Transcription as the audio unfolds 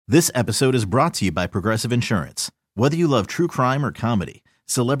This episode is brought to you by Progressive Insurance. Whether you love true crime or comedy,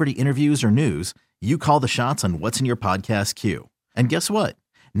 celebrity interviews or news, you call the shots on what's in your podcast queue. And guess what?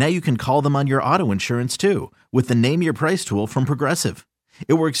 Now you can call them on your auto insurance too with the Name Your Price tool from Progressive.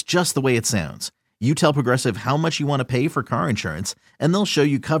 It works just the way it sounds. You tell Progressive how much you want to pay for car insurance, and they'll show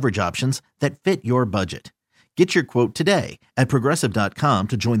you coverage options that fit your budget. Get your quote today at Progressive.com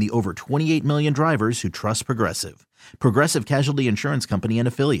to join the over 28 million drivers who trust Progressive. Progressive Casualty Insurance Company and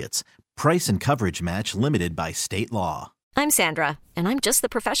Affiliates. Price and coverage match limited by state law. I'm Sandra, and I'm just the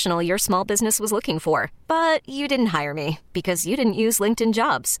professional your small business was looking for. But you didn't hire me because you didn't use LinkedIn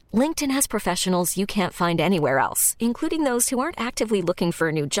Jobs. LinkedIn has professionals you can't find anywhere else, including those who aren't actively looking for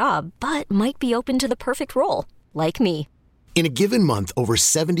a new job, but might be open to the perfect role, like me. In a given month, over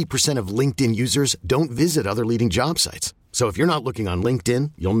 70% of LinkedIn users don't visit other leading job sites. So if you're not looking on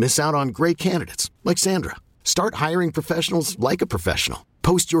LinkedIn, you'll miss out on great candidates like Sandra. Start hiring professionals like a professional.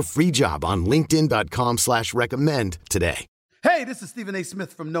 Post your free job on linkedin.com/recommend today. Hey, this is Stephen A.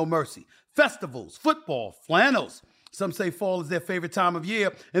 Smith from No Mercy. Festivals, football, flannels. Some say fall is their favorite time of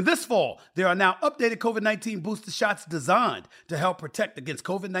year. And this fall, there are now updated COVID-19 booster shots designed to help protect against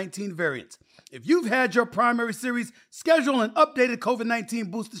COVID-19 variants. If you've had your primary series, schedule an updated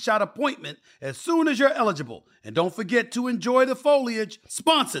COVID-19 booster shot appointment as soon as you're eligible. And don't forget to enjoy the foliage.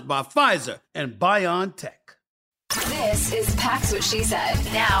 Sponsored by Pfizer and BioNTech. This is Pax What She Said.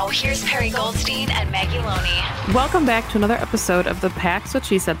 Now, here's Perry Goldstein and Maggie Loney. Welcome back to another episode of the Pax What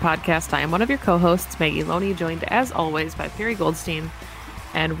She Said podcast. I am one of your co-hosts, Maggie Loney, joined as always by Perry Goldstein.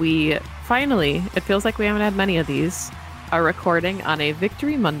 And we finally, it feels like we haven't had many of these, are recording on a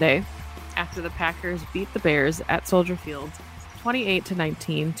Victory Monday after the Packers beat the Bears at Soldier Field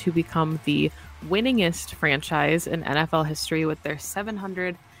 28-19 to become the winningest franchise in NFL history with their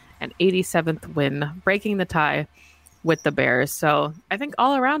 787th win, breaking the tie with the Bears. So I think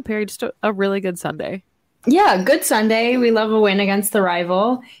all around, Perry, just a really good Sunday. Yeah, good Sunday. We love a win against the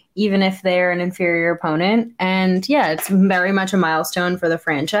rival, even if they're an inferior opponent. And yeah, it's very much a milestone for the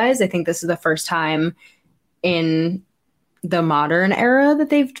franchise. I think this is the first time in the modern era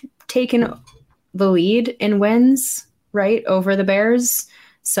that they've taken the lead in wins, right, over the Bears.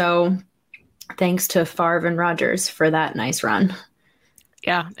 So thanks to Favre and Rodgers for that nice run.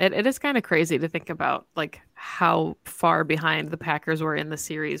 Yeah, it is kind of crazy to think about like how far behind the Packers were in the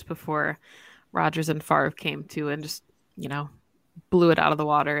series before Rodgers and Favre came to and just, blew it out of the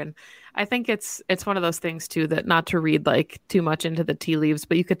water. And I think it's one of those things too, that not to read like too much into the tea leaves,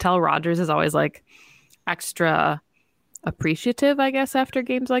 but you could tell Rodgers is always like extra appreciative, I guess, after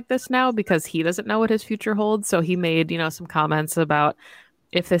games like this now, because he doesn't know what his future holds. So he made, some comments about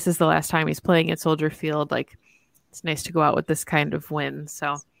if this is the last time he's playing at Soldier Field, like, it's nice to go out with this kind of win.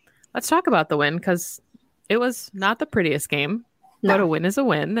 So let's talk about the win, because it was not the prettiest game, but a win is a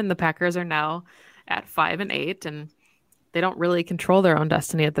win. And the Packers are now at 5-8, and they don't really control their own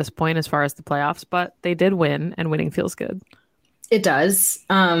destiny at this point as far as the playoffs, but they did win, and winning feels good. It does.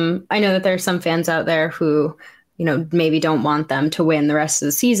 I know that there's some fans out there who, maybe don't want them to win the rest of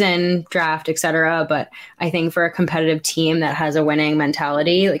the season, draft, etc. But I think for a competitive team that has a winning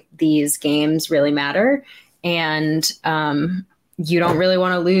mentality, like, these games really matter. And you don't really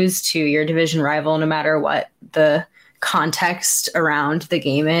want to lose to your division rival, no matter what the context around the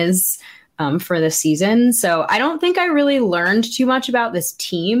game is for the season. So I don't think I really learned too much about this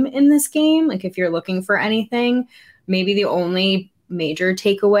team in this game. Like, if you're looking for anything, maybe the only major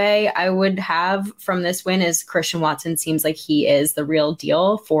takeaway I would have from this win is Christian Watson seems like he is the real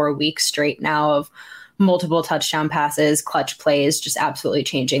deal. 4 weeks straight now of multiple touchdown passes, clutch plays, just absolutely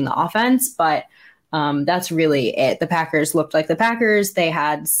changing the offense. But that's really it. The Packers looked like the Packers. They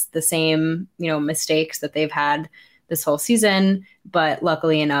had the same, mistakes that they've had this whole season, but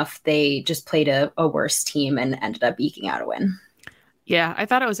luckily enough, they just played a worse team and ended up eking out a win. Yeah, I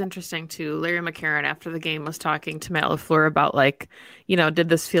thought it was interesting too. Larry McCarron after the game was talking to Matt LaFleur about did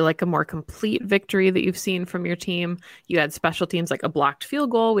this feel like a more complete victory that you've seen from your team? You had special teams like a blocked field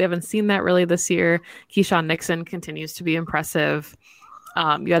goal. We haven't seen that really this year. Keyshawn Nixon continues to be impressive.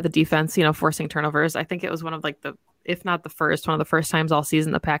 You had the defense, forcing turnovers. I think it was one of if not the first, one of the first times all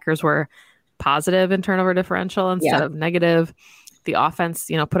season the Packers were positive in turnover differential instead of negative. The offense,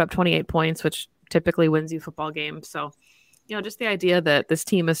 put up 28 points, which typically wins you football games. So, just the idea that this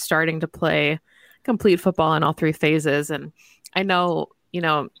team is starting to play complete football in all three phases. And I know,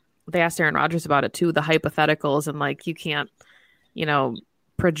 they asked Aaron Rodgers about it too, the hypotheticals, and you can't,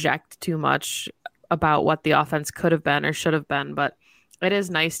 project too much about what the offense could have been or should have been. But it is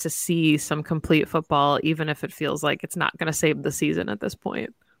nice to see some complete football, even if it feels like it's not going to save the season at this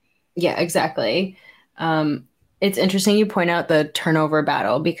point. Yeah, exactly. It's interesting you point out the turnover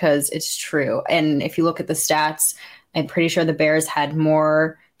battle because it's true. And if you look at the stats, I'm pretty sure the Bears had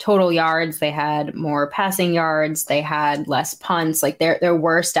more total yards, they had more passing yards, they had less punts. Like there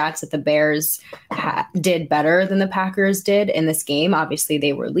were stats that the Bears did better than the Packers did in this game. Obviously,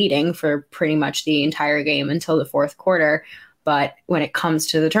 they were leading for pretty much the entire game until the fourth quarter. But when it comes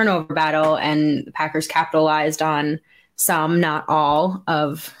to the turnover battle, and the Packers capitalized on some, not all,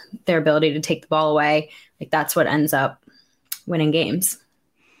 of their ability to take the ball away, like that's what ends up winning games.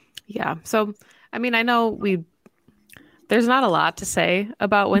 Yeah. So, I mean, I know there's not a lot to say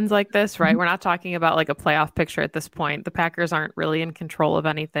about wins like this, right? We're not talking about like a playoff picture at this point. The Packers aren't really in control of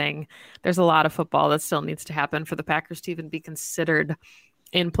anything. There's a lot of football that still needs to happen for the Packers to even be considered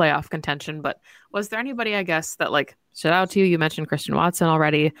in playoff contention. But was there anybody, I guess, that like stood out to you? You mentioned Christian Watson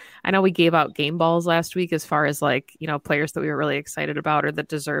already. I know we gave out game balls last week as far as like, you know, players that we were really excited about or that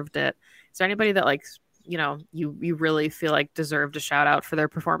deserved it. Is there anybody that like, you know, you really feel like deserved a shout out for their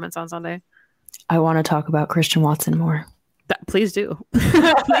performance on Sunday? I want to talk about Christian Watson more. Please do.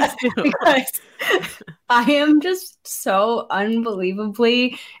 Please do. Because I am just so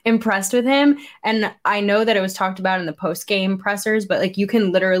unbelievably impressed with him. And I know that it was talked about in the post-game pressers, but like you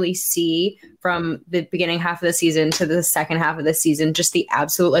can literally see from the beginning half of the season to the second half of the season, just the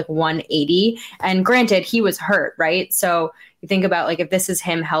absolute like 180. And granted, he was hurt, right? So you think about like if this is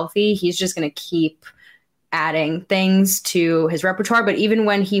him healthy, he's just going to keep adding things to his repertoire. But even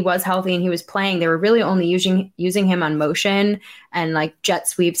when he was healthy and he was playing, they were really only using him on motion and like jet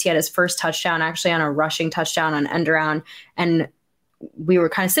sweeps. He had his first touchdown actually on a rushing touchdown on end around. And we were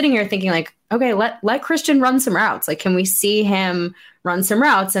kind of sitting here thinking like, okay, let Christian run some routes. Like, can we see him run some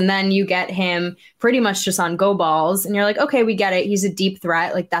routes? And then you get him pretty much just on go balls. And you're like, okay, we get it. He's a deep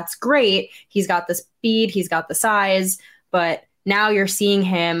threat. Like, that's great. He's got the speed. He's got the size. But now you're seeing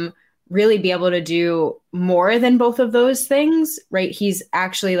him really be able to do more than both of those things, right? He's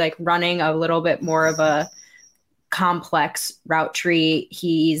actually like running a little bit more of a complex route tree.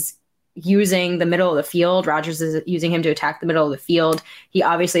 He's using the middle of the field. Rodgers is using him to attack the middle of the field. He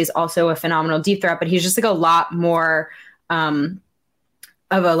obviously is also a phenomenal deep threat, but he's just like a lot more of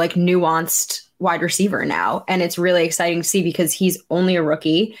a like nuanced wide receiver now. And it's really exciting to see because he's only a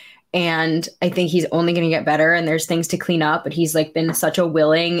rookie. And I think he's only going to get better and there's things to clean up, but he's like been such a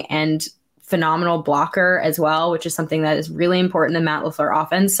willing and phenomenal blocker as well, which is something that is really important in Matt LaFleur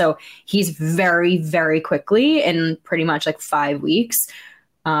offense. So he's very, very quickly in pretty much like 5 weeks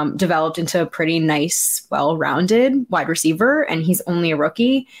developed into a pretty nice, well-rounded wide receiver. And he's only a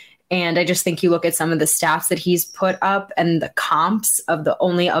rookie. And I just think you look at some of the stats that he's put up and the comps of the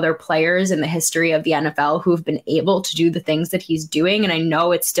only other players in the history of the NFL who've been able to do the things that he's doing. And I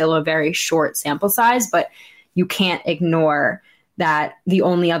know it's still a very short sample size, but you can't ignore that the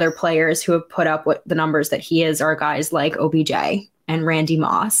only other players who have put up what the numbers that he is are guys like OBJ and Randy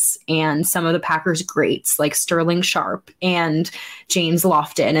Moss and some of the Packers greats like Sterling Sharp and James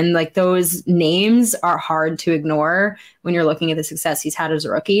Lofton. And like those names are hard to ignore when you're looking at the success he's had as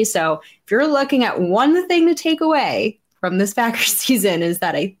a rookie. So if you're looking at one thing to take away from this Packers season is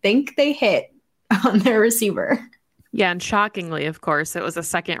that I think they hit on their receiver. Yeah, and shockingly, of course, it was a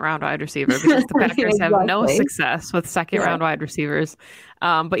second-round wide receiver because the Packers have no success with second-round wide receivers.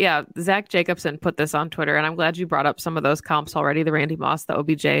 But yeah, Zach Jacobson put this on Twitter, and I'm glad you brought up some of those comps already, the Randy Moss, the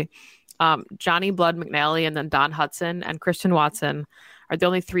OBJ. Johnny Blood McNally and then Don Hudson and Christian Watson are the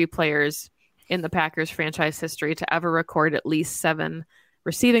only 3 players in the Packers franchise history to ever record at least 7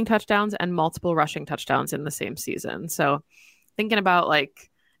 receiving touchdowns and multiple rushing touchdowns in the same season. So thinking about like,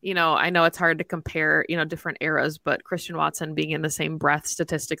 you know, I know it's hard to compare, you know, different eras, but Christian Watson being in the same breath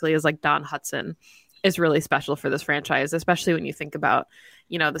statistically as like Don Hudson is really special for this franchise, especially when you think about,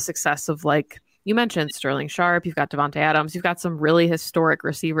 you know, the success of like you mentioned Sterling Sharp, you've got Devontae Adams, you've got some really historic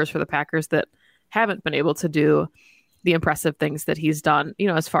receivers for the Packers that haven't been able to do the impressive things that he's done, you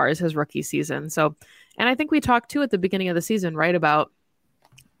know, as far as his rookie season. So, and I think we talked too at the beginning of the season, right, about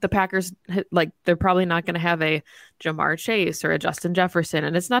the Packers, like they're probably not going to have a Jamar Chase or a Justin Jefferson.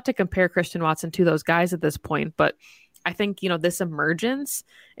 And it's not to compare Christian Watson to those guys at this point, but I think, you know, this emergence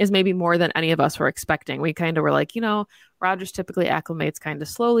is maybe more than any of us were expecting. We kind of were like, you know, Rodgers typically acclimates kind of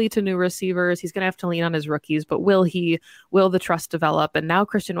slowly to new receivers. He's going to have to lean on his rookies, but will the trust develop? And now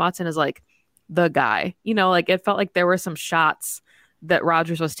Christian Watson is like the guy, you know, like it felt like there were some shots that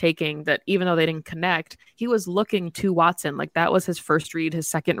Rodgers was taking that even though they didn't connect, he was looking to Watson. Like that was his first read, his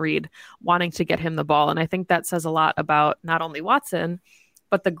second read, wanting to get him the ball. And I think that says a lot about not only Watson,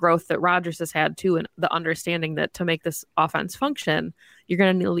 but the growth that Rodgers has had too, and the understanding that to make this offense function, you're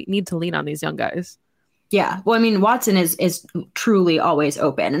going to need to lean on these young guys. Yeah. Well, I mean, Watson is truly always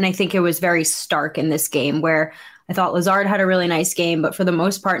open. And I think it was very stark in this game where I thought Lazard had a really nice game, but for the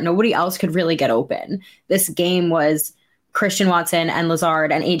most part, nobody else could really get open. This game was Christian Watson and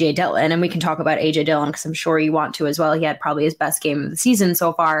Lazard and AJ Dillon. And we can talk about AJ Dillon because I'm sure you want to as well. He had probably his best game of the season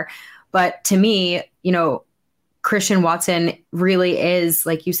so far. But to me, Christian Watson really is,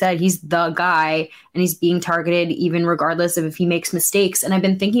 like you said, he's the guy, and he's being targeted even regardless of if he makes mistakes. And I've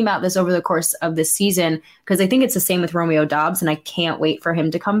been thinking about this over the course of this season because I think it's the same with Romeo Doubs, and I can't wait for him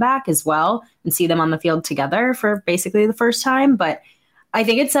to come back as well and see them on the field together for basically the first time. But I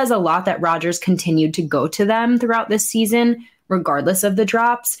think it says a lot that Rodgers continued to go to them throughout this season, regardless of the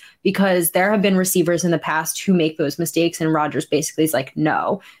drops, because there have been receivers in the past who make those mistakes, and Rodgers basically is like,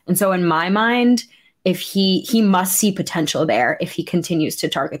 no. And so in my mind, if he must see potential there if he continues to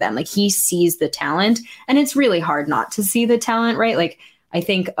target them. Like, he sees the talent, and it's really hard not to see the talent, right? Like, I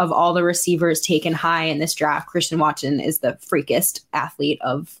think of all the receivers taken high in this draft, Christian Watson is the freakiest athlete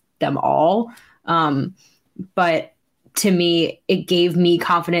of them all. But to me, it gave me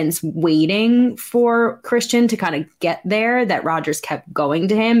confidence waiting for Christian to kind of get there, that Rodgers kept going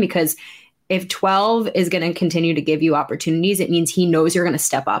to him, because if 12 is going to continue to give you opportunities, it means he knows you're going to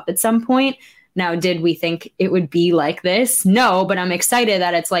step up at some point. Now, did we think it would be like this? No, but I'm excited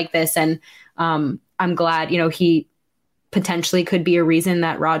that it's like this. And I'm glad, he potentially could be a reason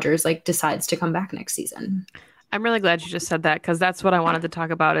that Rodgers decides to come back next season. I'm really glad you just said that, because that's what I wanted to talk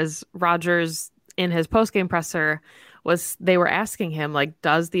about is Rodgers in his postgame presser they were asking him,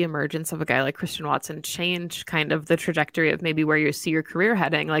 does the emergence of a guy like Christian Watson change kind of the trajectory of maybe where you see your career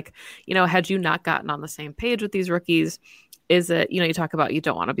heading? Had you not gotten on the same page with these rookies, is it, you talk about you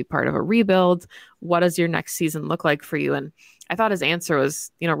don't want to be part of a rebuild. What does your next season look like for you? And I thought his answer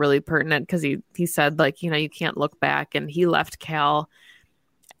was, really pertinent, because he said, you can't look back. And he left Cal,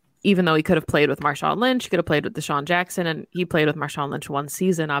 even though he could have played with Marshawn Lynch, he could have played with Deshaun Jackson, and he played with Marshawn Lynch one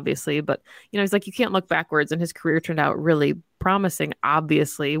season, obviously. But, he's like, you can't look backwards. And his career turned out really promising,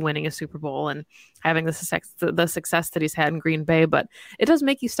 obviously, winning a Super Bowl and having the success that he's had in Green Bay. But it does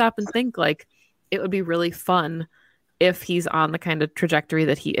make you stop and think, it would be really fun if he's on the kind of trajectory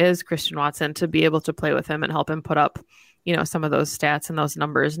that he is, Christian Watson, to be able to play with him and help him put up, some of those stats and those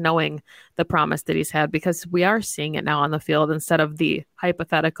numbers, knowing the promise that he's had, because we are seeing it now on the field instead of the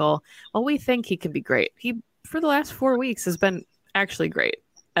hypothetical, well, we think he can be great. He, for the last 4 weeks, has been actually great.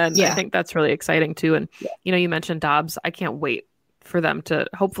 And I think that's really exciting too. And, you mentioned Doubs. I can't wait for them to,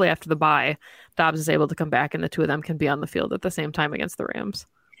 hopefully after the bye, Doubs is able to come back and the two of them can be on the field at the same time against the Rams.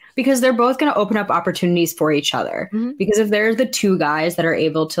 Because they're both going to open up opportunities for each other. Mm-hmm. Because if they're the two guys that are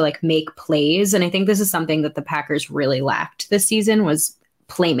able to make plays, and I think this is something that the Packers really lacked this season, was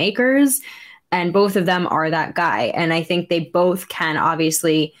playmakers, and both of them are that guy. And I think they both can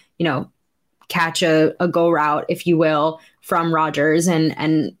obviously, catch a go route, if you will, from Rodgers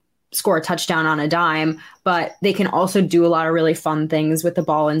and score a touchdown on a dime, but they can also do a lot of really fun things with the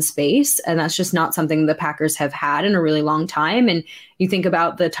ball in space. And that's just not something the Packers have had in a really long time. And you think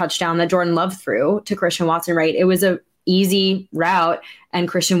about the touchdown that Jordan Love threw to Christian Watson, right? It was a easy route, and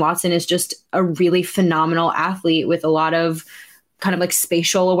Christian Watson is just a really phenomenal athlete with a lot of kind of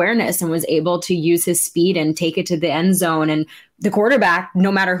spatial awareness, and was able to use his speed and take it to the end zone. And the quarterback,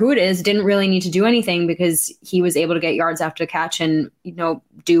 no matter who it is, didn't really need to do anything, because he was able to get yards after the catch and,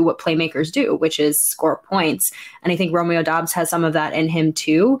 do what playmakers do, which is score points. And I think Romeo Doubs has some of that in him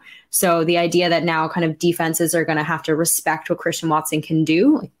too. So the idea that now kind of defenses are going to have to respect what Christian Watson can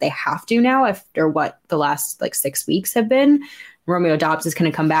do, they have to now after what the last 6 weeks have been. Romeo Doubs is going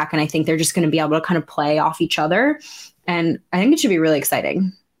to come back, and I think they're just going to be able to kind of play off each other. And I think it should be really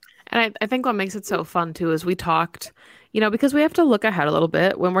exciting. And I think what makes it so fun too is we talked, because we have to look ahead a little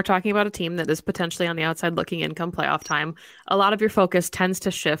bit when we're talking about a team that is potentially on the outside looking in come playoff time. A lot of your focus tends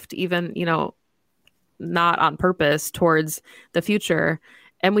to shift, even, not on purpose, towards the future.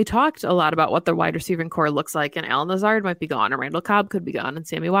 And we talked a lot about what the wide receiving core looks like, and Allen Lazard might be gone, and Randall Cobb could be gone, and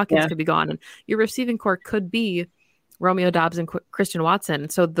Sammy Watkins could be gone, and your receiving core could be Romeo Doubs and Christian Watson.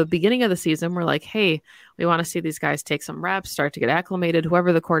 So the beginning of the season, we're like, hey, we want to see these guys take some reps, start to get acclimated,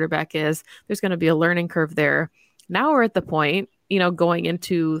 whoever the quarterback is. There's going to be a learning curve there. Now we're at the point, going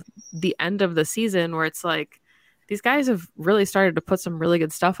into the end of the season where it's these guys have really started to put some really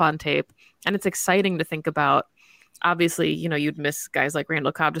good stuff on tape. And it's exciting to think about. Obviously, you'd miss guys like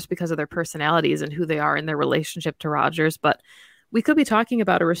Randall Cobb just because of their personalities and who they are in their relationship to Rodgers. But we could be talking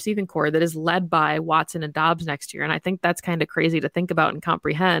about a receiving core that is led by Watson and Doubs next year. And I think that's kind of crazy to think about and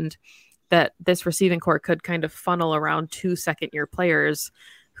comprehend, that this receiving core could kind of funnel around 2 second-year players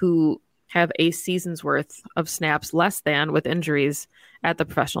who have a season's worth of snaps less than with injuries at the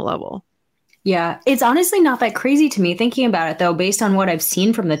professional level. Yeah, it's honestly not that crazy to me thinking about it, though, based on what I've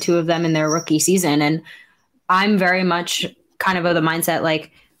seen from the two of them in their rookie season. And I'm very much kind of the mindset,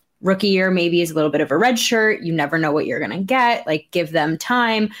 like, rookie year maybe is a little bit of a red shirt. You never know what you're going to get. Like, give them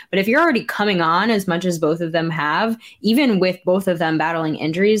time. But if you're already coming on as much as both of them have, even with both of them battling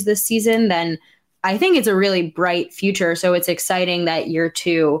injuries this season, then I think it's a really bright future. So it's exciting that year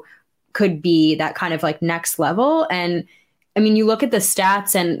two could be that kind of like next level. And I mean, you look at the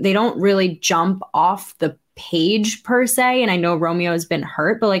stats and they don't really jump off the page per se. And I know Romeo has been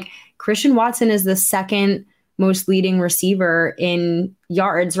hurt, but like Christian Watson is the second most leading receiver in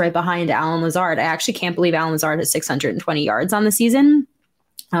yards right behind Allen Lazard. I actually can't believe Allen Lazard has 620 yards on the season.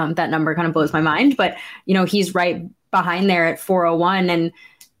 That number kind of blows my mind, but you know, he's right behind there at 401 and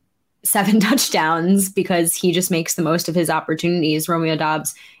 7 touchdowns because he just makes the most of his opportunities. Romeo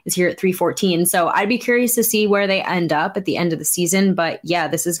Doubs is here at 314. So I'd be curious to see where they end up at the end of the season. But yeah,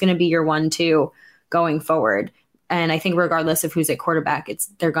 this is going to be your 1-2 going forward. And I think regardless of who's at quarterback,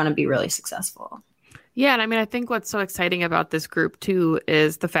 they're going to be really successful. Yeah, and I mean, I think what's so exciting about this group, too,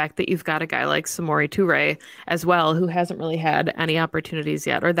 is the fact that you've got a guy like Samori Toure as well, who hasn't really had any opportunities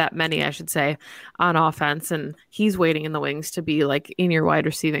yet, or that many, I should say, on offense. And he's waiting in the wings to be like in your wide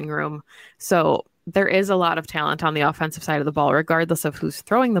receiving room. So there is a lot of talent on the offensive side of the ball, regardless of who's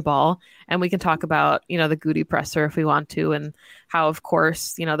throwing the ball. And we can talk about, you know, the Goody presser if we want to, and how, of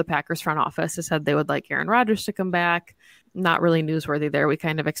course, you know, the Packers front office has said they would like Aaron Rodgers to come back. Not really newsworthy there. We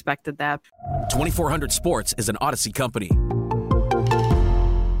kind of expected that. 2400 Sports is an Odyssey company.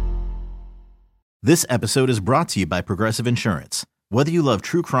 This episode is brought to you by Progressive Insurance. Whether you love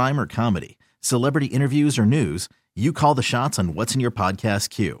true crime or comedy, celebrity interviews or news, you call the shots on what's in your podcast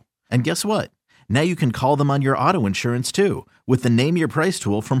queue. And guess what? Now you can call them on your auto insurance too with the Name Your Price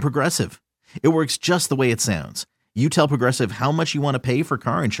tool from Progressive. It works just the way it sounds. You tell Progressive how much you want to pay for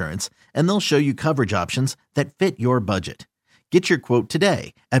car insurance, and they'll show you coverage options that fit your budget. Get your quote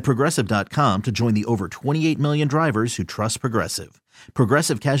today at Progressive.com to join the over 28 million drivers who trust Progressive.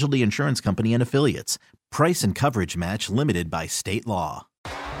 Progressive Casualty Insurance Company and Affiliates. Price and coverage match limited by state law.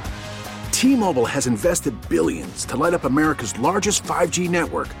 T-Mobile has invested billions to light up America's largest 5G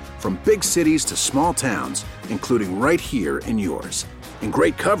network, from big cities to small towns, including right here in yours. And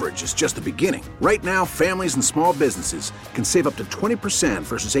great coverage is just the beginning. Right now, families and small businesses can save up to 20%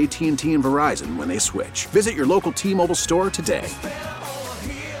 versus AT&T and Verizon when they switch. Visit your local T-Mobile store today.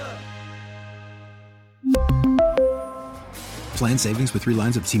 Plan savings with 3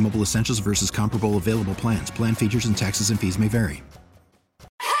 lines of T-Mobile Essentials versus comparable available plans. Plan features and taxes and fees may vary.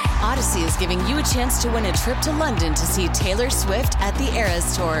 Odyssey is giving you a chance to win a trip to London to see Taylor Swift at the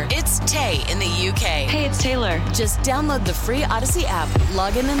Eras Tour. It's Tay in the UK. Hey, it's Taylor. Just download the free Odyssey app,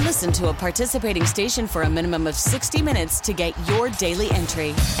 log in and listen to a participating station for a minimum of 60 minutes to get your daily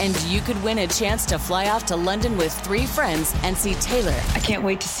entry. And you could win a chance to fly off to London with 3 friends and see Taylor. I can't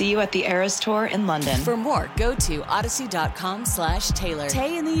wait to see you at the Eras Tour in London. For more, go to odyssey.com/Taylor.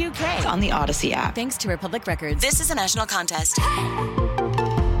 Tay in the UK. It's on the Odyssey app. Thanks to Republic Records. This is a national contest.